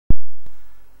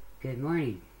Good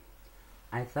morning.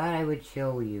 I thought I would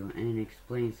show you and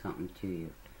explain something to you.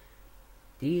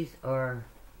 These are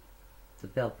the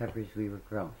bell peppers we were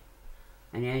growing.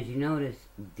 And as you notice,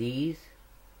 these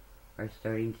are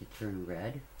starting to turn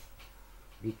red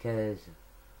because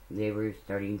they were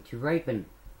starting to ripen.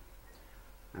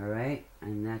 Alright?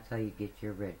 And that's how you get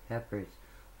your red peppers.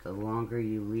 The longer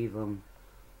you leave them,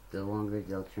 the longer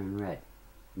they'll turn red.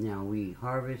 Now, we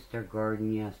harvested our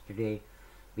garden yesterday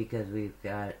because we've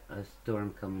got a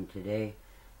storm coming today,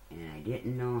 and I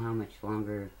didn't know how much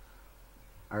longer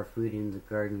our food in the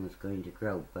garden was going to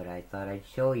grow, but I thought I'd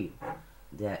show you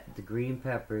that the green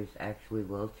peppers actually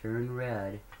will turn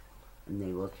red and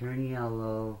they will turn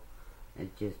yellow.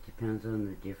 It just depends on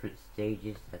the different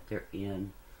stages that they're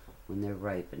in when they're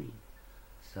ripening.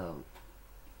 So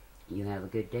you have a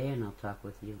good day, and I'll talk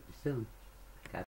with you soon.